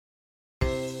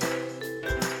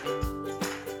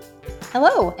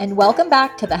Hello, and welcome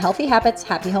back to the Healthy Habits,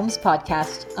 Happy Homes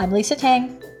podcast. I'm Lisa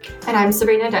Tang. And I'm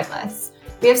Sabrina Douglas.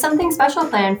 We have something special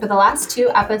planned for the last 2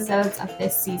 episodes of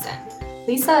this season.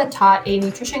 Lisa taught a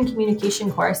nutrition communication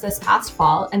course this past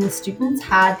fall, and the students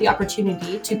had the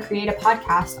opportunity to create a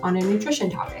podcast on a nutrition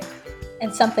topic.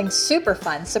 And something super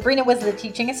fun, Sabrina was the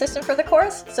teaching assistant for the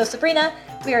course. So Sabrina,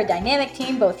 we are a dynamic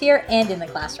team both here and in the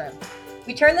classroom.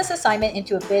 We turned this assignment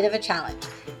into a bit of a challenge,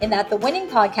 in that the winning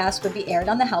podcast would be aired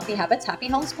on the Healthy Habits, Happy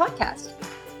Homes podcast.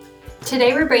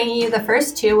 Today we're bringing you the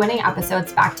first 2 winning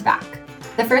episodes back to back.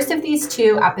 The first of these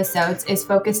 2 episodes is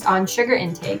focused on sugar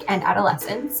intake and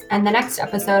adolescence, and the next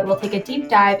episode will take a deep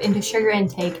dive into sugar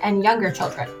intake and younger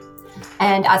children.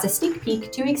 And as a sneak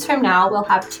peek, 2 weeks from now, we'll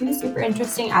have 2 super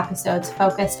interesting episodes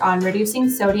focused on reducing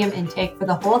sodium intake for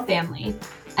the whole family,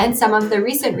 and some of the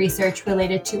recent research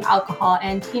related to alcohol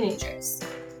and teenagers.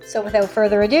 So without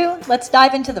further ado, let's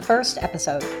dive into the first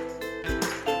episode.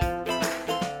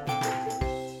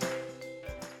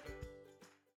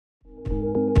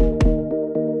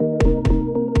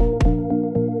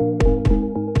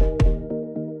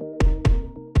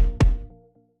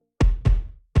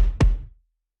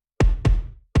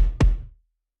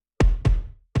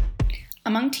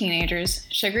 Among teenagers,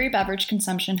 sugary beverage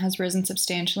consumption has risen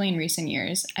substantially in recent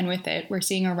years, and with it, we're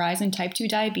seeing a rise in type 2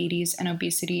 diabetes and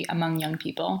obesity among young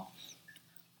people.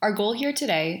 Our goal here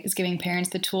today is giving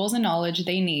parents the tools and knowledge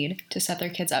they need to set their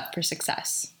kids up for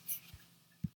success.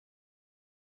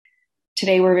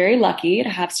 Today, we're very lucky to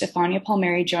have Stefania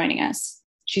Palmeri joining us.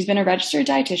 She's been a registered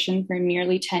dietitian for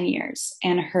nearly 10 years,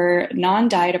 and her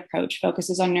non-diet approach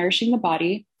focuses on nourishing the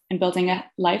body and building a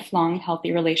lifelong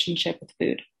healthy relationship with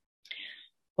food.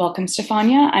 Welcome,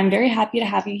 Stefania. I'm very happy to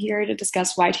have you here to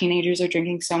discuss why teenagers are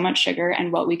drinking so much sugar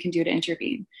and what we can do to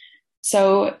intervene.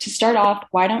 So to start off,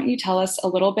 why don't you tell us a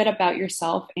little bit about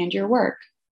yourself and your work?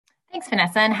 Thanks,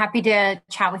 Vanessa, and happy to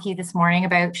chat with you this morning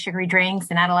about sugary drinks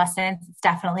and adolescence. It's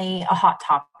definitely a hot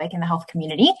topic in the health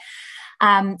community.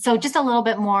 So just a little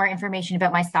bit more information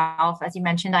about myself. As you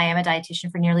mentioned, I am a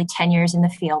dietitian for nearly 10 years in the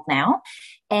field now.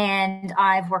 And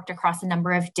I've worked across a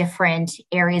number of different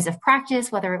areas of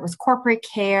practice, whether it was corporate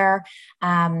care,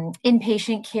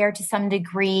 inpatient care to some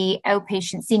degree,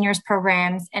 outpatient seniors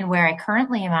programs, and where I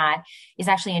currently am at is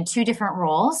actually in 2 different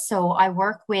roles. So I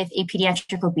work with a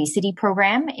pediatric obesity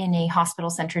program in a hospital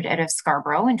centered out of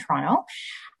Scarborough in Toronto.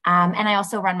 And I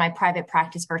also run my private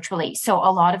practice virtually. So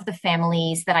a lot of the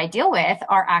families that I deal with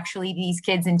are actually these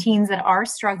kids and teens that are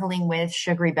struggling with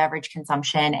sugary beverage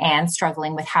consumption and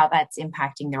struggling with how that's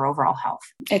impacting their overall health.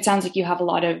 It sounds like you have a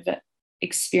lot of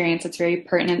experience that's very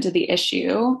pertinent to the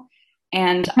issue.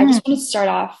 And I just want to start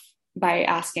off by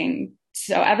asking,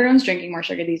 so everyone's drinking more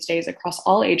sugar these days across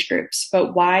all age groups,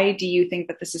 but why do you think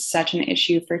that this is such an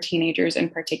issue for teenagers in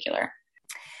particular?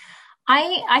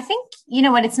 I think, you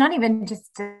know what, it's not even just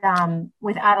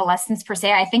with adolescents per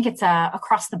se. I think it's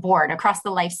across the board, across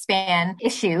the lifespan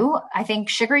issue. I think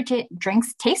sugary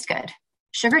drinks taste good.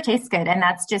 Sugar tastes good. And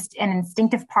that's just an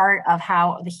instinctive part of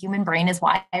how the human brain is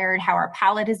wired, how our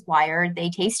palate is wired. They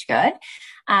taste good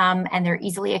and they're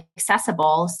easily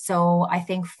accessible. So I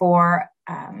think for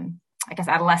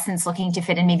adolescents looking to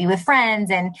fit in maybe with friends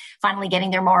and finally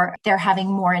getting they're having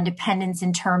more independence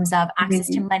in terms of access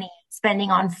to money,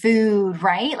 spending on food,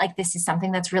 right? Like this is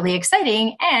something that's really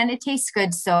exciting and it tastes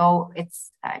good. So it's,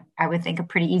 I would think, a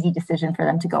pretty easy decision for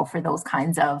them to go for those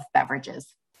kinds of beverages.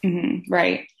 Mm-hmm.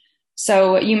 Right.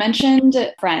 So you mentioned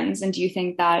friends, and do you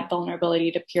think that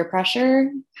vulnerability to peer pressure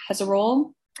has a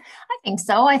role? I think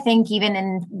so. I think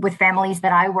even with families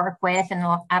that I work with and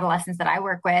the adolescents that I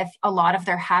work with, a lot of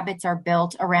their habits are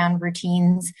built around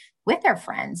routines with their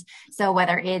friends. So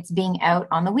whether it's being out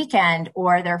on the weekend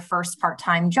or their first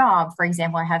part-time job, for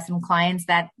example, I have some clients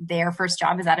that their first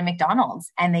job is at a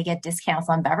McDonald's and they get discounts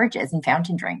on beverages and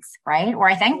fountain drinks, right? Or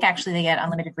I think actually they get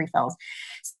unlimited refills.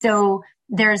 So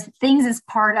there's things as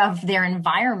part of their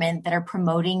environment that are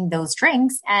promoting those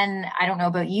drinks. And I don't know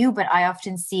about you, but I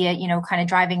often see it, kind of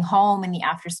driving home in the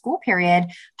after school period,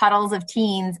 puddles of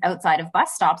teens outside of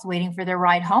bus stops waiting for their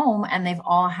ride home. And they've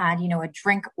all had, a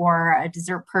drink or a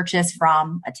dessert purchase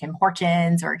from a Tim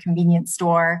Hortons or a convenience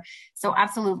store. So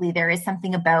absolutely, there is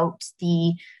something about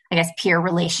the, peer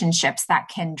relationships that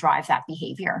can drive that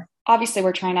behavior. Obviously,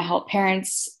 we're trying to help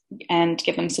parents and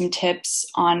give them some tips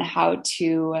on how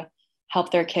to help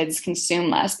their kids consume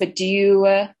less. But do you,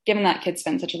 given that kids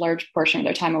spend such a large portion of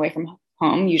their time away from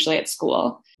home, usually at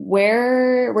school.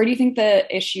 Where do you think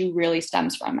the issue really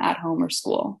stems from, at home or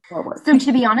school or work? So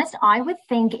to be honest, I would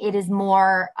think it is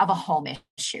more of a home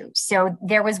issue. So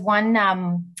there was one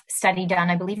study done,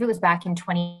 I believe it was back in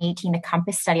 2018, a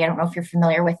Compass study. I don't know if you're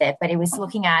familiar with it, but it was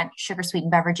looking at sugar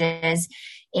sweetened beverages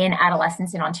in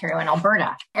adolescents in Ontario and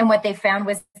Alberta. And what they found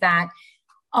was that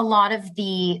a lot of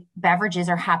the beverages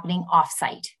are happening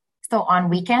off-site. So on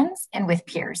weekends and with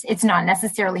peers. It's not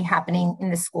necessarily happening in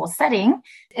the school setting.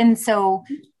 And so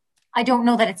I don't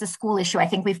know that it's a school issue. I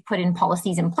think we've put in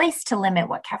policies in place to limit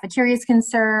what cafeterias can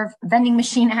serve, vending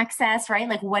machine access, right?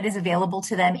 Like what is available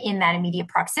to them in that immediate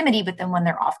proximity. But then when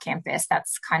they're off campus,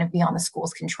 that's kind of beyond the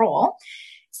school's control.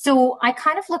 So I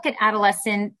kind of look at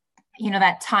adolescent,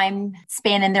 that time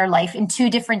span in their life in two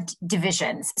different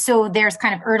divisions. So there's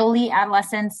kind of early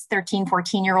adolescents, 13,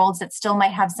 14-year-olds that still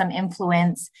might have some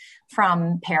influence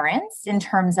from parents in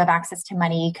terms of access to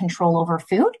money, control over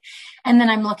food. And then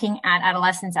I'm looking at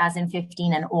adolescents as in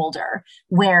 15 and older,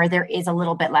 where there is a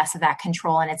little bit less of that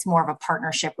control and it's more of a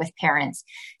partnership with parents.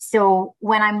 So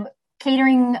when I'm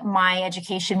catering my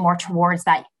education more towards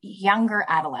that younger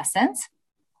adolescents,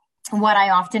 what I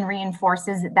often reinforce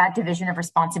is that division of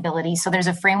responsibility. So there's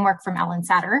a framework from Ellen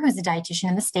Satter, who's a dietitian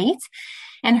in the States,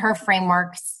 and her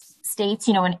framework states,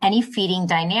 in any feeding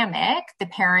dynamic, the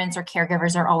parents or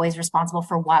caregivers are always responsible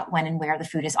for what, when, and where the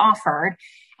food is offered.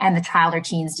 And the child or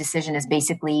teen's decision is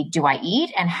basically, do I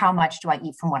eat and how much do I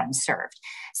eat from what I'm served?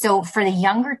 So for the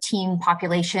younger teen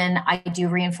population, I do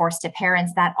reinforce to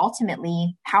parents that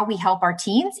ultimately how we help our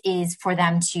teens is for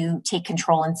them to take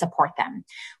control and support them,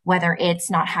 whether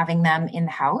it's not having them in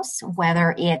the house,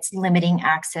 whether it's limiting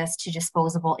access to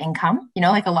disposable income.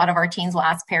 Like a lot of our teens will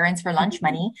ask parents for lunch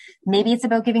money. Maybe it's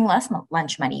about giving less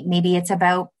lunch money. Maybe it's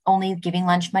about only giving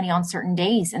lunch money on certain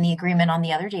days. And the agreement on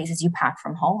the other days is you pack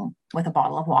from home with a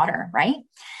bottle of water, right?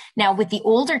 Now, with the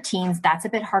older teens, that's a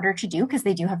bit harder to do because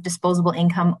they do have disposable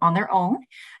income on their own.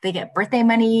 They get birthday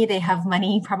money. They have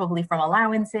money probably from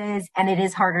allowances. And it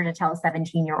is harder to tell a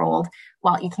 17-year-old,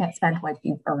 well, you can't spend what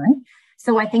you've earned.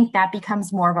 So I think that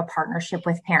becomes more of a partnership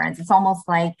with parents. It's almost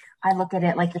like I look at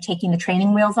it like you're taking the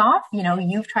training wheels off.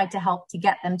 You've tried to help to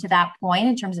get them to that point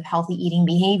in terms of healthy eating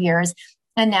behaviors.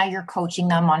 And now you're coaching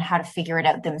them on how to figure it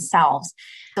out themselves.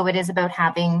 So it is about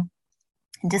having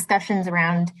discussions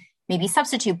around maybe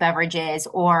substitute beverages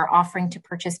or offering to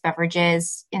purchase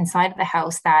beverages inside of the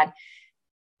house that,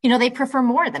 they prefer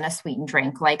more than a sweetened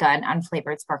drink, like an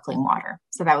unflavored sparkling water.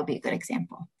 So that would be a good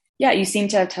example. Yeah, you seem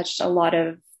to have touched a lot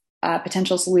of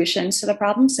potential solutions to the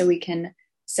problem. So we can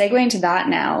segue into that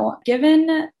now.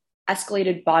 Given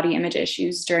escalated body image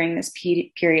issues during this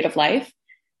period of life,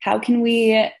 how can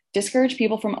we discourage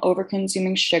people from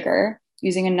over-consuming sugar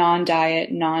using a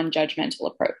non-diet, non-judgmental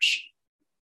approach?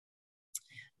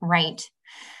 Right.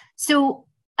 So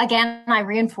again, I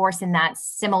reinforce in that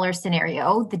similar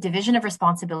scenario, the division of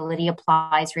responsibility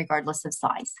applies regardless of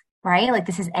size, right? Like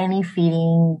this is any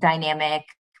feeding dynamic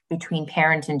between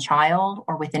parent and child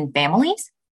or within families.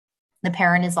 The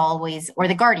parent is always, or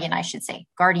the guardian, I should say,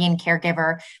 guardian,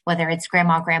 caregiver, whether it's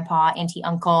grandma, grandpa, auntie,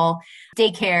 uncle,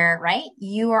 daycare, right?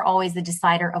 You are always the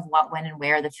decider of what, when, and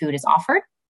where the food is offered.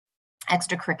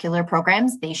 Extracurricular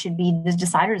programs, they should be the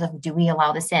deciders of, do we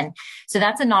allow this in? So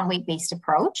that's a non-weight-based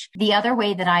approach. The other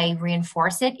way that I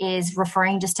reinforce it is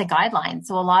referring just to guidelines.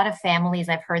 So a lot of families,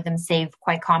 I've heard them say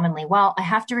quite commonly, well, I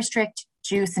have to restrict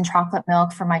juice and chocolate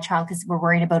milk for my child because we're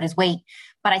worried about his weight,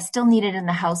 but I still need it in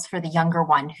the house for the younger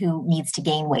one who needs to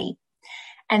gain weight.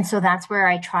 And so that's where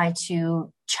I try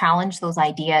to challenge those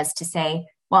ideas to say,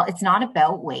 well, it's not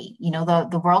about weight.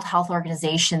 The World Health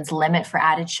Organization's limit for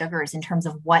added sugars in terms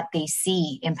of what they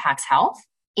see impacts health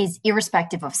is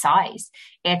irrespective of size.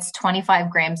 It's 25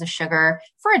 grams of sugar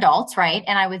for adults, right?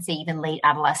 And I would say even late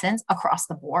adolescents across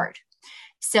the board.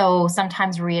 So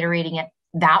sometimes reiterating it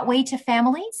that way to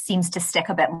families seems to stick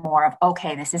a bit more of,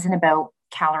 okay, this isn't about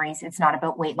calories. It's not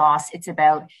about weight loss. It's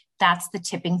about, that's the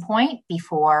tipping point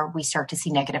before we start to see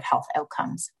negative health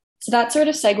outcomes. So that sort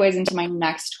of segues into my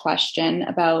next question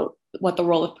about what the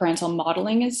role of parental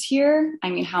modeling is here.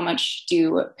 I mean, how much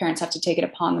do parents have to take it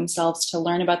upon themselves to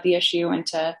learn about the issue and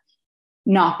to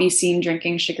not be seen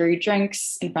drinking sugary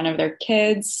drinks in front of their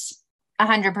kids?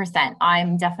 100%.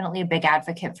 I'm definitely a big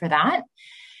advocate for that.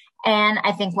 And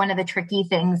I think one of the tricky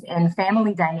things in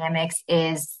family dynamics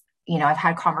is, I've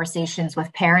had conversations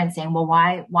with parents saying, well,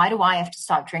 why do I have to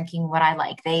stop drinking what I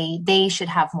like? They should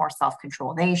have more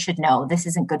self-control. They should know this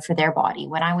isn't good for their body.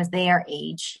 When I was their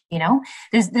age,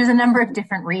 there's a number of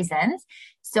different reasons.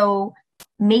 So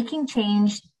making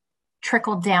change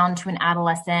trickle down to an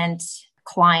adolescent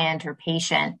client or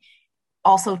patient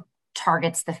also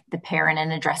targets the parent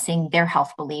and addressing their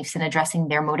health beliefs and addressing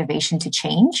their motivation to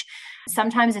change.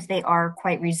 Sometimes if they are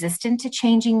quite resistant to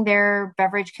changing their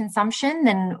beverage consumption,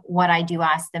 then what I do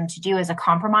ask them to do as a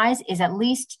compromise is at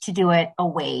least to do it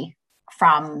away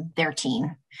from their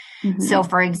teen. Mm-hmm. So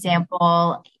for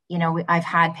example, I've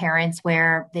had parents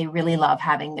where they really love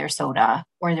having their soda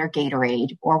or their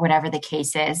Gatorade or whatever the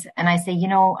case is. And I say,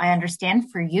 I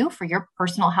understand for your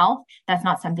personal health, that's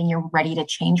not something you're ready to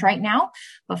change right now.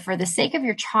 But for the sake of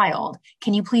your child,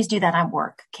 can you please do that at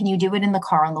work? Can you do it in the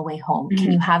car on the way home? Mm-hmm.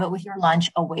 Can you have it with your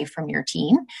lunch away from your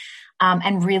teen?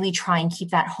 And really try and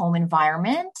keep that home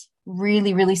environment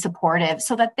really, really supportive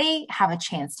so that they have a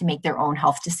chance to make their own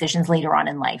health decisions later on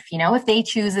in life. If they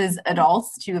choose as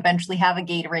adults to eventually have a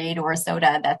Gatorade or a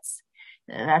soda,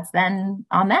 that's then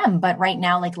on them. But right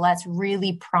now, let's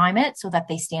really prime it so that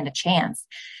they stand a chance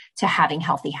to having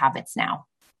healthy habits now.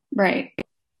 Right.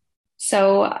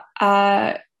 So,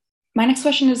 my next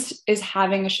question is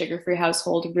having a sugar-free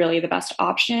household really the best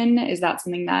option? Is that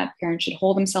something that parents should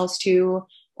hold themselves to,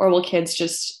 or will kids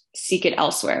just seek it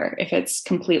elsewhere if it's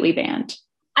completely banned?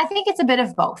 I think it's a bit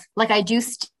of both. I do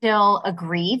still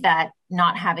agree that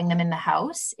not having them in the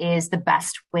house is the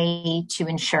best way to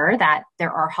ensure that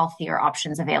there are healthier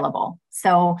options available.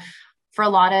 So for a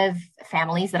lot of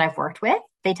families that I've worked with,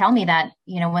 they tell me that,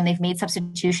 when they've made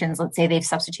substitutions, let's say they've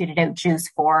substituted out juice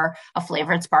for a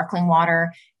flavored sparkling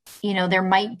water, there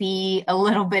might be a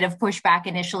little bit of pushback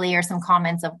initially or some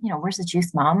comments of, where's the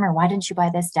juice, mom? Or why didn't you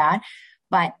buy this, dad?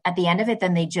 But at the end of it,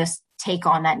 then they just take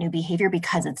on that new behavior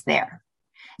because it's there.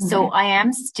 Mm-hmm. So I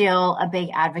am still a big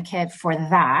advocate for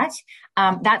that.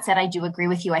 That said, I do agree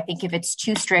with you. I think if it's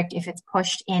too strict, if it's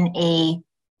pushed in a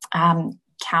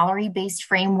calorie-based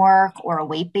framework or a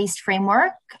weight-based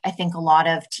framework, I think a lot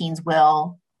of teens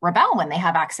will rebel when they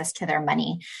have access to their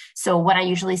money. So what I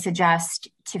usually suggest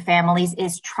to families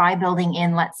is try building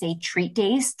in, let's say, treat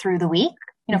days through the week,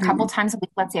 a couple times a week,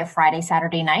 let's say a Friday,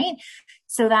 Saturday night,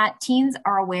 so that teens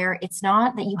are aware it's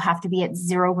not that you have to be at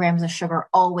 0 grams of sugar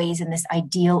always in this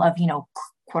ideal of,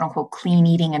 quote unquote, clean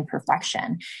eating and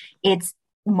perfection. It's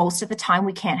most of the time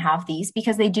we can't have these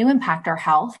because they do impact our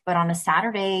health. But on a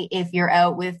Saturday, if you're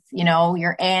out with,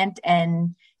 your aunt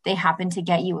and they happen to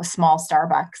get you a small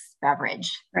Starbucks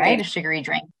beverage, right? A sugary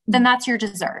drink, then that's your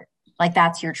dessert.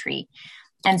 That's your treat.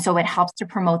 And so it helps to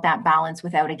promote that balance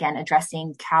without, again,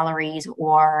 addressing calories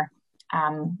or,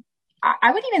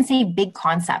 I would even say big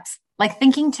concepts,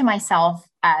 thinking to myself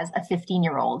as a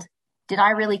 15-year-old, did I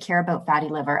really care about fatty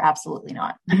liver? Absolutely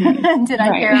not. Mm-hmm. Did I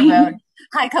care about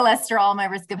high cholesterol, my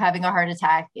risk of having a heart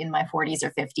attack in my 40s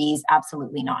or 50s?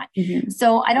 Absolutely not. Mm-hmm.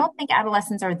 So I don't think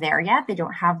adolescents are there yet. They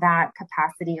don't have that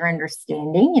capacity or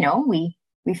understanding.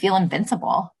 We feel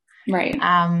invincible. Right.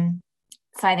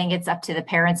 So I think it's up to the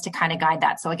parents to kind of guide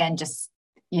that. So again, just,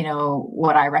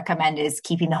 what I recommend is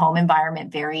keeping the home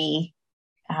environment very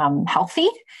healthy,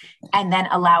 and then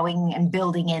allowing and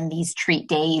building in these treat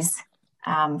days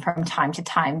from time to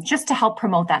time, just to help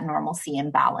promote that normalcy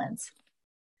and balance.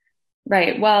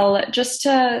 Right. Well, just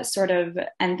to sort of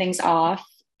end things off,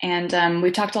 and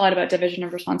we've talked a lot about division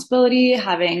of responsibility,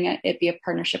 having it be a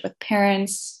partnership with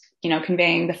parents,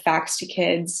 conveying the facts to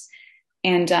kids,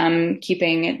 and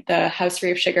keeping the house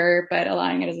free of sugar, but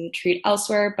allowing it as a treat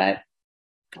elsewhere. But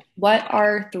what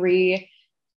are 3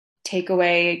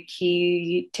 takeaway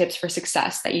key tips for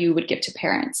success that you would give to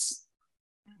parents?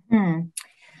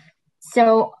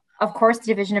 So, of course,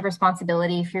 division of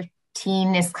responsibility. If your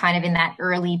teen is kind of in that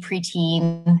early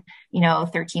preteen,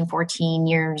 13, 14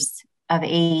 years of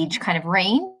age kind of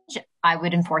range, I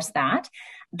would enforce that.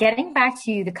 Getting back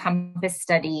to the Compass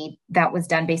study that was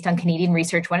done based on Canadian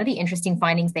research, one of the interesting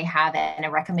findings they have and a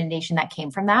recommendation that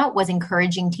came from that was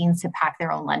encouraging teens to pack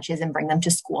their own lunches and bring them to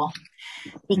school,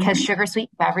 because sugar-sweet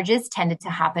beverages tended to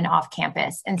happen off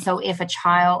campus. And so if a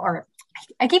child, or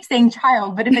I keep saying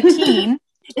child, but if a teen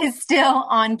is still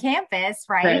on campus,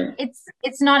 right,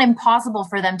 it's not impossible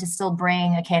for them to still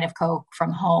bring a can of Coke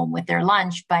from home with their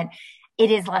lunch, but it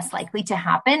is less likely to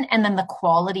happen. And then the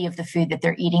quality of the food that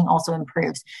they're eating also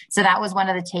improves. So that was one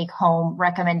of the take home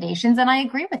recommendations. And I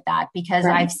agree with that because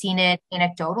I've seen it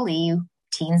anecdotally,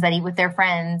 teens that eat with their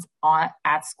friends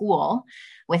at school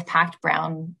with packed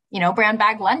brown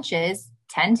bag lunches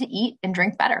tend to eat and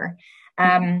drink better.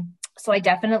 So I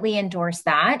definitely endorse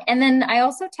that. And then I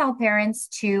also tell parents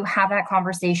to have that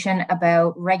conversation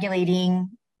about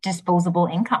regulating disposable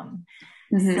income.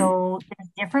 Mm-hmm. So there's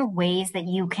different ways that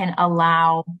you can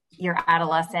allow your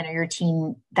adolescent or your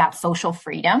teen that social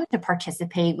freedom to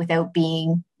participate without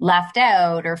being left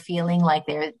out or feeling like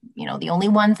they're, the only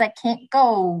ones that can't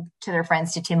go to their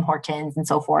friends to Tim Hortons and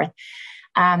so forth.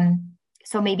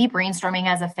 So maybe brainstorming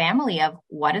as a family of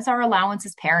what is our allowance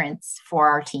as parents for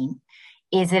our teen?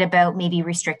 Is it about maybe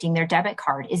restricting their debit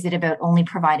card? Is it about only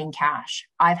providing cash?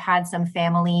 I've had some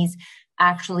families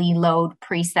actually load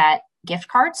preset gift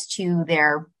cards to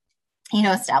their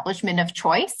establishment of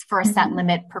choice for a set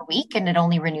limit per week, and it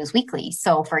only renews weekly.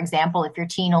 So for example, if your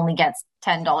teen only gets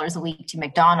 $10 a week to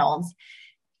McDonald's,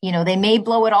 they may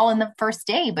blow it all in the first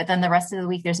day, but then the rest of the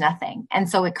week, there's nothing. And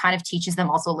so it kind of teaches them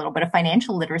also a little bit of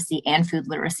financial literacy and food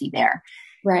literacy there.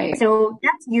 Right. So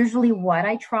that's usually what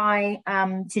I try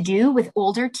to do with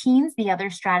older teens. The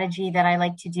other strategy that I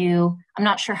like to do, I'm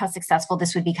not sure how successful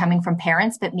this would be coming from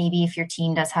parents, but maybe if your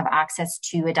teen does have access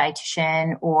to a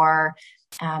dietitian or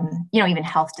even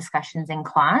health discussions in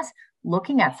class,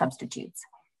 looking at substitutes.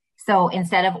 So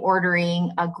instead of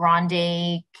ordering a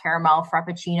grande caramel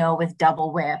frappuccino with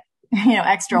double whip,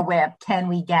 extra whip, can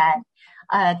we get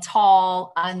a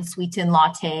tall unsweetened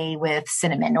latte with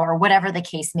cinnamon or whatever the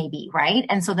case may be, right?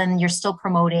 And so then you're still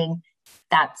promoting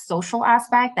that social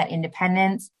aspect, that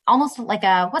independence, almost like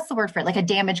what's the word for it? Like a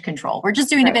damage control. We're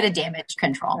just doing a bit of damage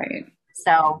control. Right.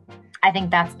 So I think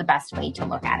that's the best way to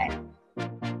look at it.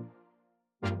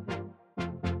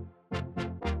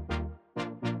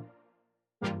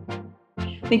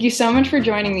 Thank you so much for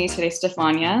joining me today,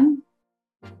 Stefania.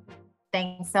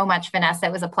 Thanks so much, Vanessa.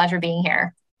 It was a pleasure being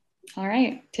here. All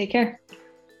right. Take care.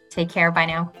 Take care. Bye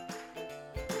now.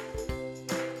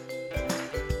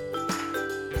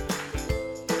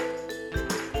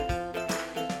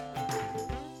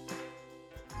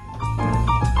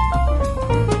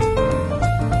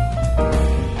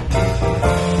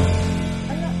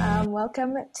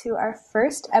 Welcome to our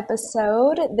first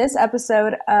episode. This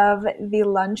episode of the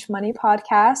Lunch Money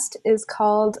podcast is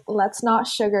called Let's Not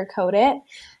Sugarcoat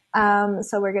It.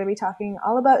 So we're going to be talking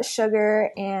all about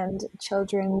sugar and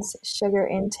children's sugar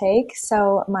intake.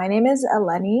 So my name is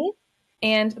Eleni.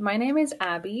 And my name is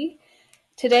Abbie.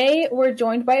 Today we're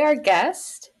joined by our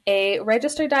guest, a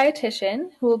registered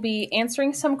dietitian who will be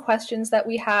answering some questions that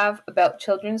we have about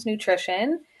children's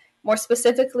nutrition, more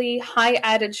specifically high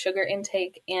added sugar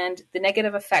intake and the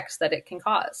negative effects that it can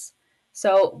cause.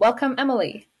 So welcome,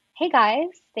 Emily. Hey guys,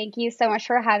 thank you so much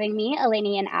for having me,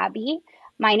 Eleni and Abbie.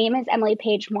 My name is Emily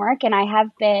Paige Mork, and I have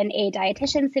been a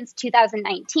dietitian since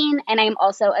 2019, and I'm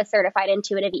also a certified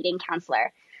intuitive eating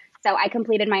counselor. So I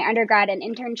completed my undergrad and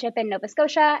internship in Nova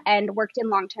Scotia and worked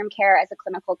in long-term care as a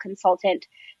clinical consultant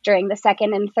during the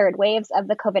second and third waves of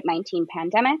the COVID-19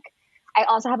 pandemic. I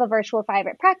also have a virtual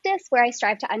private practice where I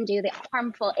strive to undo the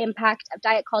harmful impact of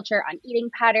diet culture on eating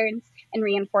patterns and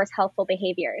reinforce healthful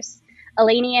behaviors.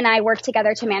 Eleni and I work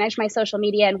together to manage my social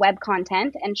media and web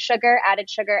content, and sugar, added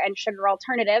sugar, and sugar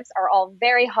alternatives are all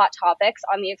very hot topics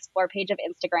on the Explore page of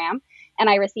Instagram, and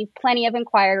I receive plenty of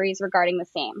inquiries regarding the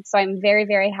same. So I'm very,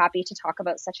 very happy to talk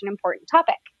about such an important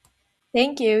topic.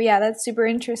 Thank you. Yeah, that's super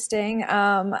interesting.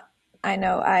 I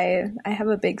know I have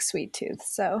a big sweet tooth,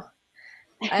 so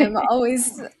I'm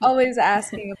always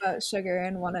asking about sugar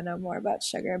and want to know more about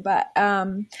sugar. But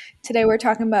today we're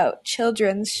talking about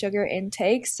children's sugar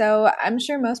intake. So I'm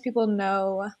sure most people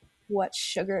know what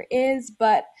sugar is,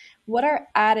 but what are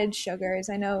added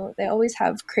sugars? I know they always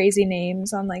have crazy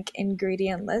names on like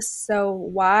ingredient lists. So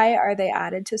why are they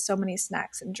added to so many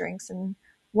snacks and drinks, and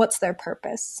what's their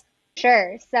purpose?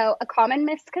 Sure. So a common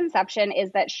misconception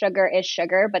is that sugar is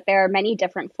sugar, but there are many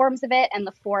different forms of it, and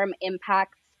the form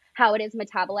impacts how it is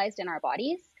metabolized in our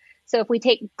bodies. So if we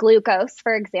take glucose,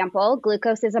 for example,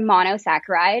 glucose is a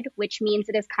monosaccharide, which means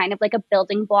it is kind of like a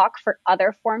building block for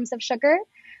other forms of sugar.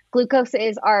 Glucose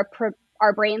is our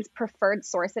brain's preferred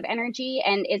source of energy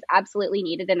and is absolutely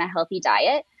needed in a healthy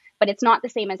diet, but it's not the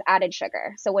same as added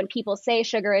sugar. So when people say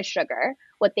sugar is sugar,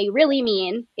 what they really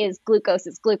mean is glucose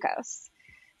is glucose.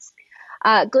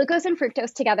 Glucose and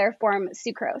fructose together form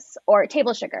sucrose, or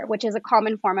table sugar, which is a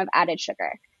common form of added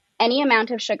sugar. Any amount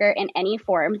of sugar in any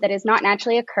form that is not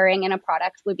naturally occurring in a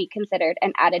product would be considered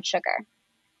an added sugar.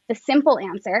 The simple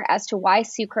answer as to why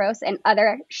sucrose and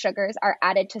other sugars are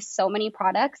added to so many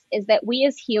products is that we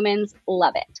as humans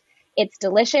love it. It's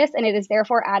delicious, and it is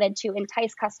therefore added to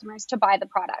entice customers to buy the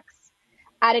products.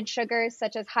 Added sugars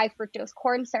such as high fructose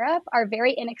corn syrup are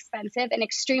very inexpensive and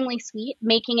extremely sweet,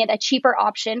 making it a cheaper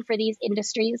option for these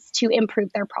industries to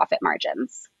improve their profit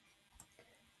margins.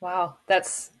 Wow,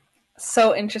 that's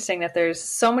so interesting that there's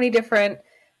so many different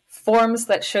forms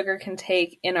that sugar can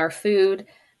take in our food,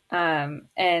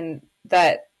 and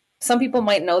that some people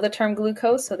might know the term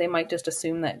glucose, so they might just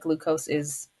assume that glucose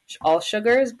is all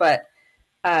sugars, but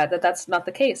that's not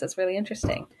the case. That's really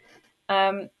interesting.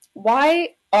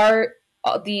 Why are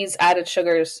these added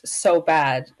sugars so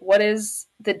bad? What is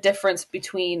the difference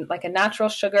between like a natural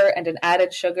sugar and an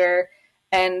added sugar?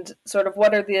 and sort of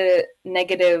what are the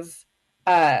negative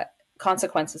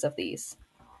consequences of these?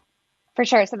 For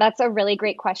sure. So that's a really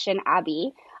great question,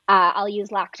 Abbie. I'll use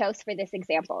lactose for this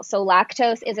example. So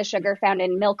lactose is a sugar found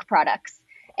in milk products,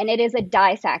 and it is a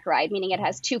disaccharide, meaning it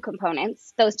has two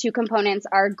components. Those two components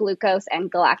are glucose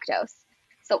and galactose.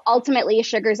 So ultimately,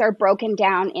 sugars are broken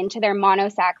down into their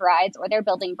monosaccharides or their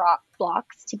building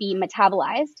blocks to be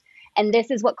metabolized, and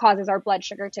this is what causes our blood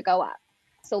sugar to go up.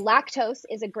 So lactose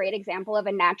is a great example of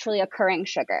a naturally occurring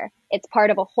sugar. It's part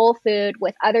of a whole food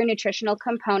with other nutritional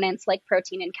components like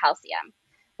protein and calcium.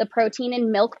 The protein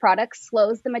in milk products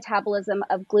slows the metabolism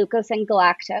of glucose and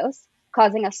galactose,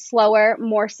 causing a slower,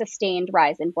 more sustained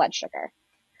rise in blood sugar.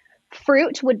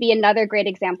 Fruit would be another great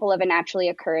example of a naturally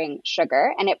occurring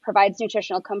sugar, and it provides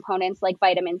nutritional components like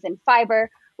vitamins and fiber,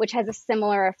 which has a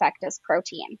similar effect as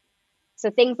protein. So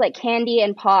things like candy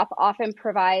and pop often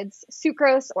provides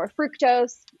sucrose or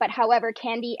fructose, but however,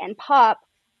 candy and pop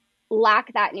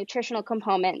lack that nutritional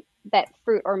component that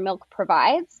fruit or milk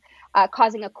provides,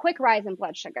 causing a quick rise in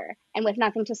blood sugar and with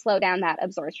nothing to slow down that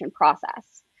absorption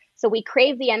process. So we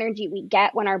crave the energy we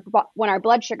get when our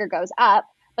blood sugar goes up,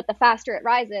 but the faster it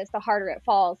rises, the harder it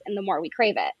falls and the more we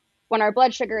crave it. When our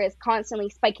blood sugar is constantly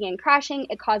spiking and crashing,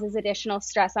 it causes additional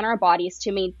stress on our bodies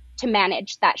to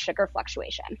manage that sugar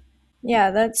fluctuation.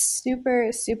 Yeah, that's super,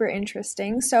 super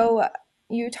interesting. So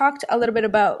you talked a little bit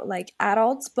about like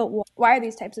adults, but why are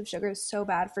these types of sugars so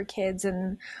bad for kids,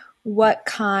 and what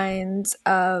kinds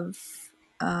of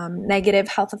negative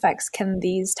health effects can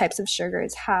these types of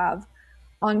sugars have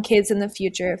on kids in the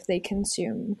future if they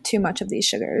consume too much of these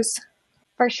sugars?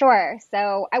 For sure.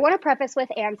 So I want to preface with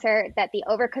answer that the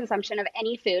overconsumption of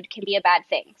any food can be a bad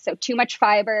thing. So too much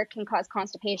fiber can cause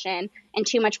constipation, and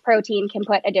too much protein can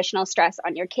put additional stress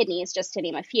on your kidneys, just to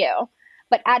name a few.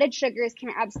 But added sugars can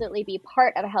absolutely be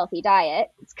part of a healthy diet.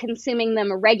 It's consuming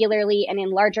them regularly and in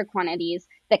larger quantities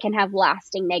that can have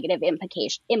lasting negative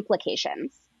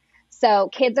implications. So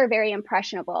kids are very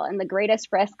impressionable, and the greatest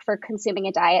risk for consuming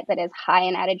a diet that is high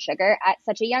in added sugar at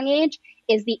such a young age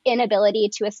is the inability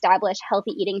to establish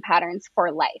healthy eating patterns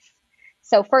for life.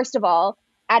 So first of all,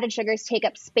 added sugars take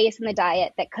up space in the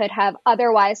diet that could have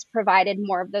otherwise provided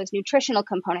more of those nutritional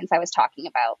components I was talking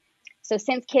about. So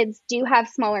since kids do have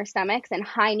smaller stomachs and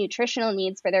high nutritional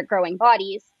needs for their growing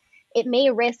bodies, it may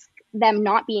risk them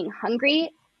not being hungry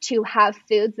to have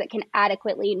foods that can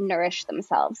adequately nourish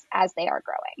themselves as they are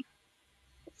growing.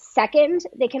 Second,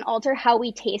 they can alter how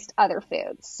we taste other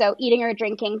foods. So eating or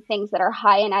drinking things that are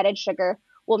high in added sugar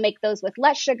will make those with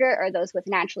less sugar or those with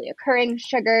naturally occurring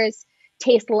sugars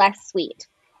taste less sweet.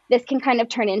 This can kind of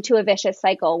turn into a vicious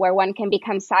cycle where one can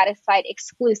become satisfied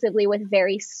exclusively with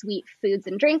very sweet foods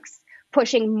and drinks,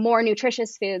 pushing more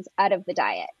nutritious foods out of the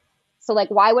diet. So like,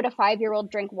 why would a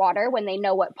 5-year-old drink water when they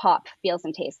know what pop feels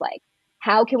and tastes like?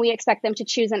 How can we expect them to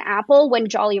choose an apple when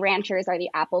Jolly Ranchers are the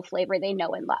apple flavor they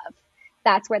know and love?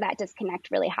 That's where that disconnect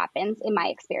really happens in my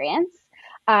experience.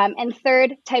 And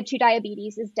third, type 2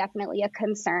 diabetes is definitely a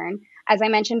concern. As I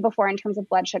mentioned before, in terms of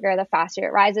blood sugar, the faster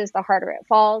it rises, the harder it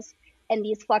falls. And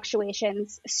these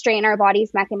fluctuations strain our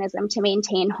body's mechanism to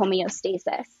maintain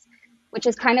homeostasis, which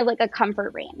is kind of like a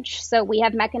comfort range. So we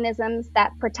have mechanisms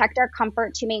that protect our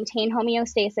comfort to maintain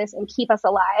homeostasis and keep us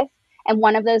alive, and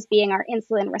one of those being our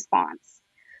insulin response.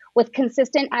 With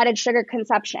consistent added sugar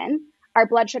consumption, our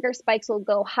blood sugar spikes will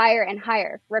go higher and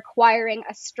higher, requiring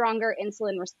a stronger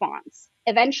insulin response.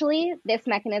 Eventually, this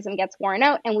mechanism gets worn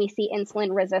out and we see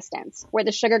insulin resistance, where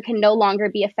the sugar can no longer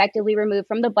be effectively removed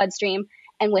from the bloodstream,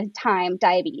 and with time,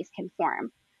 diabetes can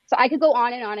form. So I could go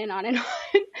on and on and on and on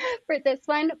for this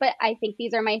one, but I think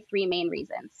these are my 3 main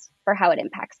reasons for how it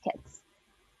impacts kids.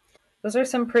 Those are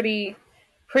some pretty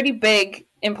big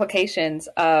implications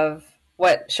of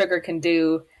what sugar can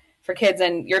do for kids.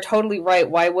 And you're totally right.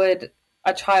 Why would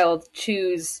a child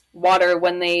choose water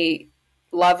when they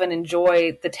love and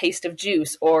enjoy the taste of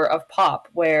juice or of pop,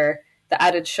 where the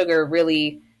added sugar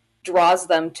really draws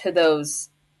them to those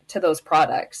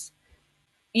products?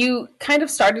 You kind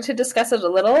of started to discuss it a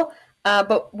little,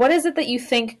 but what is it that you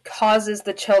think causes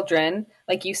the children,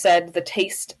 like you said, the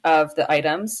taste of the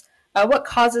items, what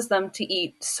causes them to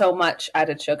eat so much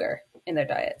added sugar in their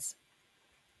diets?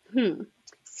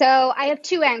 So I have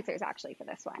 2 answers actually for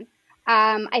this one.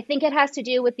 I think it has to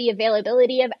do with the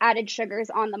availability of added sugars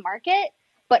on the market,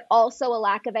 but also a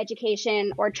lack of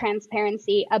education or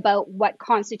transparency about what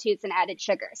constitutes an added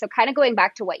sugar. So kind of going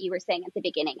back to what you were saying at the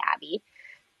beginning, Abbie.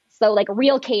 So like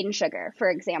real cane sugar, for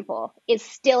example, is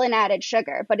still an added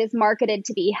sugar, but is marketed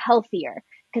to be healthier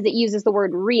because it uses the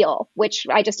word real, which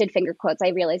I just did finger quotes. I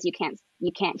realize you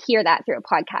can't hear that through a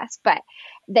podcast, but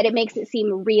that it makes it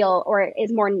seem real or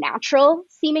is more natural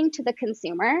seeming to the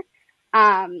consumer,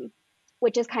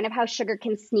 which is kind of how sugar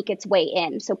can sneak its way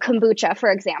in. So kombucha,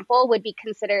 for example, would be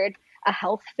considered a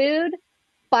health food,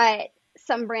 but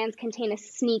some brands contain a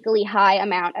sneakily high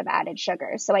amount of added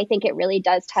sugar. So I think it really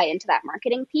does tie into that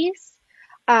marketing piece.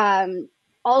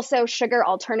 Also, sugar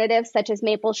alternatives such as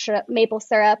maple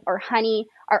syrup or honey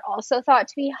are also thought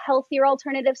to be healthier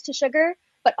alternatives to sugar,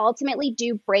 but ultimately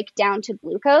do break down to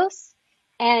glucose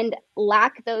and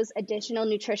lack those additional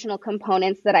nutritional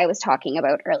components that I was talking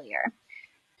about earlier.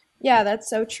 Yeah, that's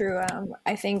so true.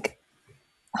 I think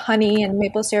honey and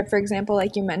maple syrup, for example,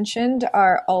 like you mentioned,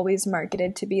 are always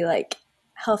marketed to be like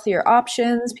healthier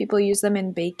options. People use them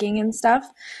in baking and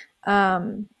stuff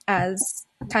as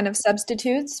kind of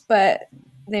substitutes, but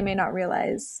they may not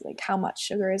realize like how much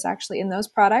sugar is actually in those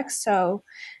products. So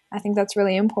I think that's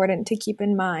really important to keep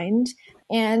in mind.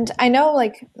 And I know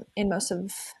like in most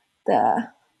of the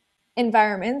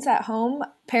environments at home,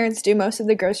 parents do most of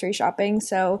the grocery shopping.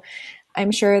 So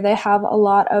I'm sure they have a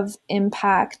lot of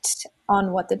impact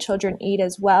on what the children eat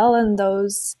as well. And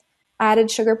those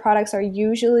added sugar products are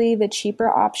usually the cheaper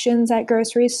options at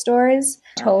grocery stores.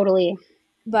 Totally.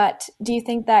 But do you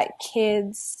think that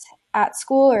kids at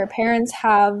school or parents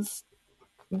have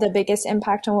the biggest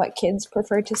impact on what kids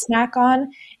prefer to snack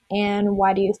on? And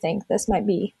why do you think this might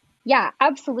be? Yeah,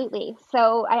 absolutely.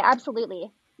 So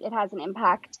it has an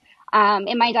impact.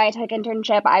 In my dietetic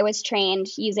internship, I was trained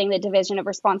using the Division of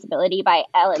Responsibility by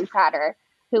Ellen Satter,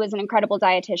 who is an incredible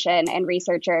dietitian and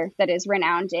researcher that is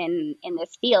renowned in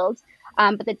this field.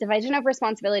 But the Division of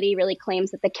Responsibility really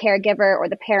claims that the caregiver or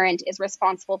the parent is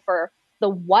responsible for the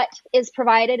what is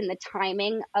provided and the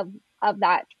timing of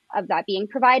that being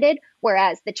provided,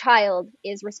 whereas the child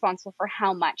is responsible for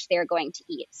how much they're going to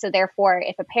eat. So therefore,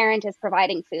 if a parent is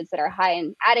providing foods that are high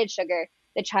in added sugar,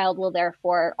 the child will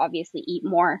therefore obviously eat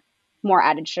more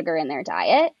added sugar in their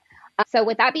diet. So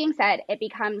with that being said, it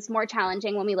becomes more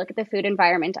challenging when we look at the food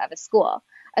environment of a school.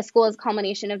 A school is a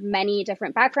culmination of many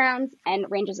different backgrounds and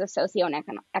ranges of socio and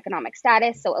economic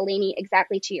status. So Eleni,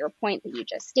 exactly to your point that you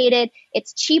just stated,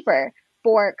 it's cheaper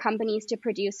for companies to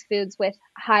produce foods with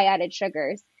high added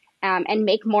sugars and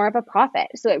make more of a profit.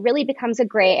 So it really becomes a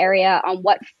gray area on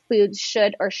what foods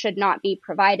should or should not be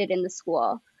provided in the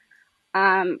school.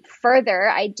 Further,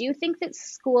 I do think that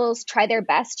schools try their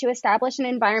best to establish an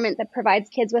environment that provides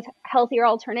kids with healthier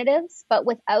alternatives, but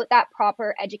without that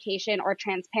proper education or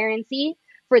transparency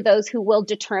for those who will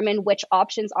determine which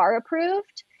options are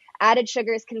approved, added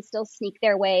sugars can still sneak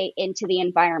their way into the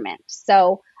environment.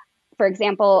 So, for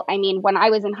example, when I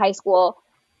was in high school,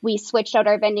 we switched out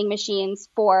our vending machines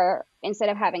for, instead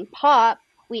of having pop,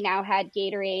 we now had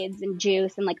Gatorades and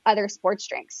juice and like other sports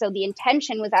drinks. So the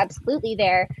intention was absolutely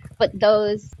there, but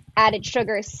those added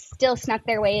sugars still snuck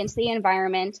their way into the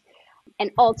environment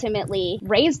and ultimately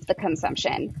raised the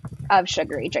consumption of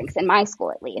sugary drinks in my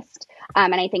school, at least.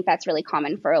 And I think that's really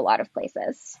common for a lot of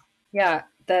places. Yeah,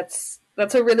 that's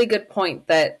a really good point,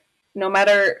 that no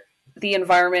matter the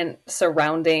environment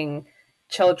surrounding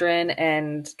children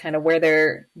and kind of where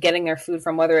they're getting their food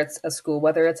from, whether it's a school,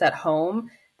 whether it's at home,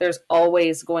 there's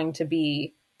always going to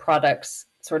be products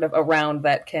sort of around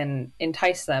that can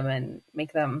entice them and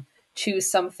make them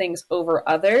choose some things over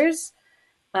others.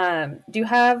 Do you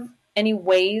have any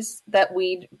ways that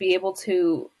we'd be able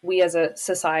to, we as a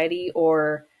society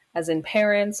or as in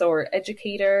parents or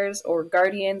educators or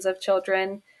guardians of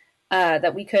children,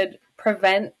 that we could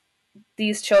prevent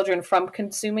these children from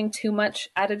consuming too much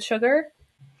added sugar?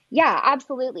 Yeah,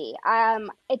 absolutely.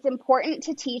 It's important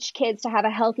to teach kids to have a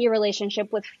healthy relationship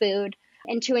with food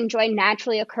and to enjoy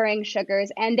naturally occurring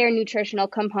sugars and their nutritional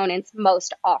components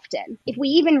most often. If we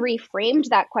even reframed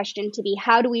that question to be,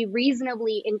 how do we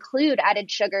reasonably include added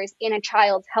sugars in a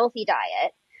child's healthy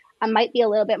diet, might be a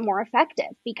little bit more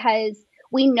effective, because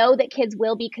we know that kids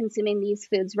will be consuming these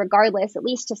foods regardless, at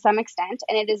least to some extent,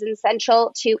 and it is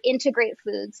essential to integrate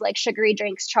foods like sugary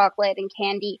drinks, chocolate, and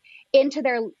candy into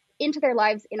their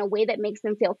lives in a way that makes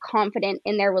them feel confident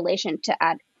in their relationship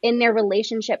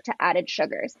to added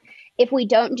sugars. If we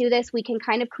don't do this, we can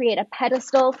kind of create a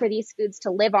pedestal for these foods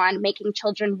to live on, making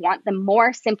children want them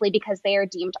more simply because they are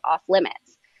deemed off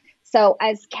limits. So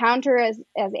as counterintuitive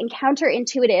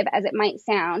as it might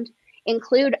sound,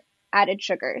 include added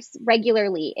sugars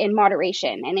regularly in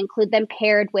moderation and include them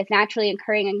paired with naturally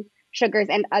occurring sugars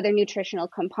and other nutritional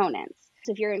components.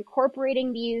 So if you're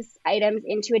incorporating these items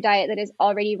into a diet that is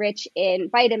already rich in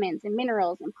vitamins and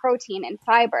minerals and protein and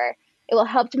fiber, it will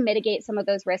help to mitigate some of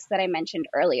those risks that I mentioned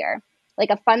earlier. Like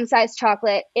a fun-sized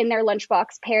chocolate in their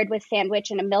lunchbox paired with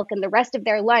sandwich and a milk and the rest of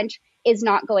their lunch is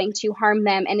not going to harm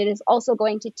them. And it is also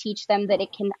going to teach them that it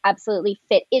can absolutely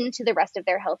fit into the rest of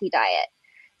their healthy diet.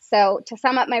 So to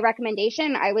sum up my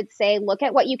recommendation, I would say look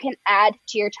at what you can add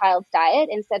to your child's diet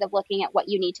instead of looking at what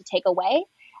you need to take away.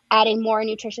 Adding more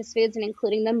nutritious foods and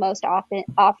including them most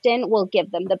often will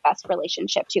give them the best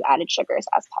relationship to added sugars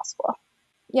as possible.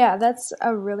 Yeah, that's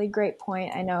a really great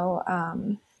point. I know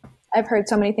I've heard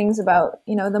so many things about,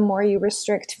 the more you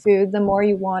restrict food, the more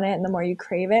you want it and the more you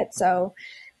crave it. So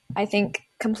I think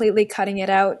completely cutting it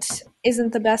out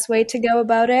isn't the best way to go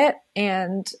about it.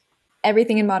 And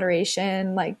everything in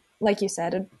moderation, like you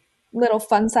said, a little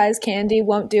fun-sized candy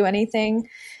won't do anything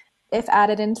if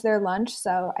added into their lunch.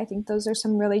 So I think those are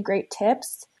some really great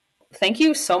tips. Thank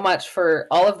you so much for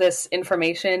all of this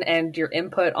information and your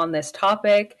input on this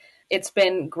topic. It's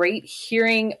been great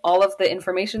hearing all of the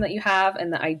information that you have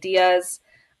and the ideas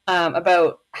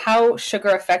about how sugar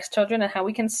affects children and how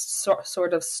we can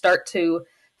sort of start to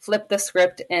flip the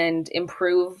script and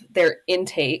improve their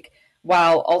intake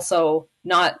while also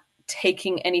not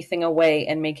taking anything away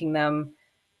and making them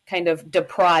kind of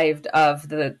deprived of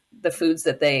the foods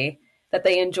that they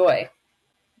enjoy.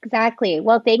 Exactly.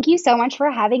 Well, thank you so much for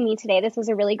having me today. This was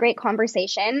a really great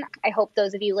conversation. I hope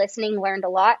those of you listening learned a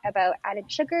lot about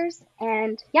added sugars.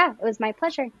 And yeah, it was my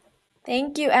pleasure.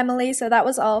 Thank you, Emily. So that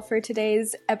was all for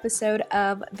today's episode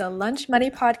of the Lunch Money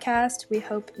Podcast. We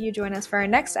hope you join us for our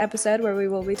next episode where we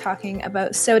will be talking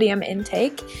about sodium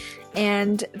intake.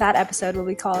 And that episode will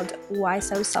be called Why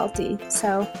So Salty?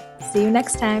 So see you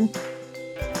next time.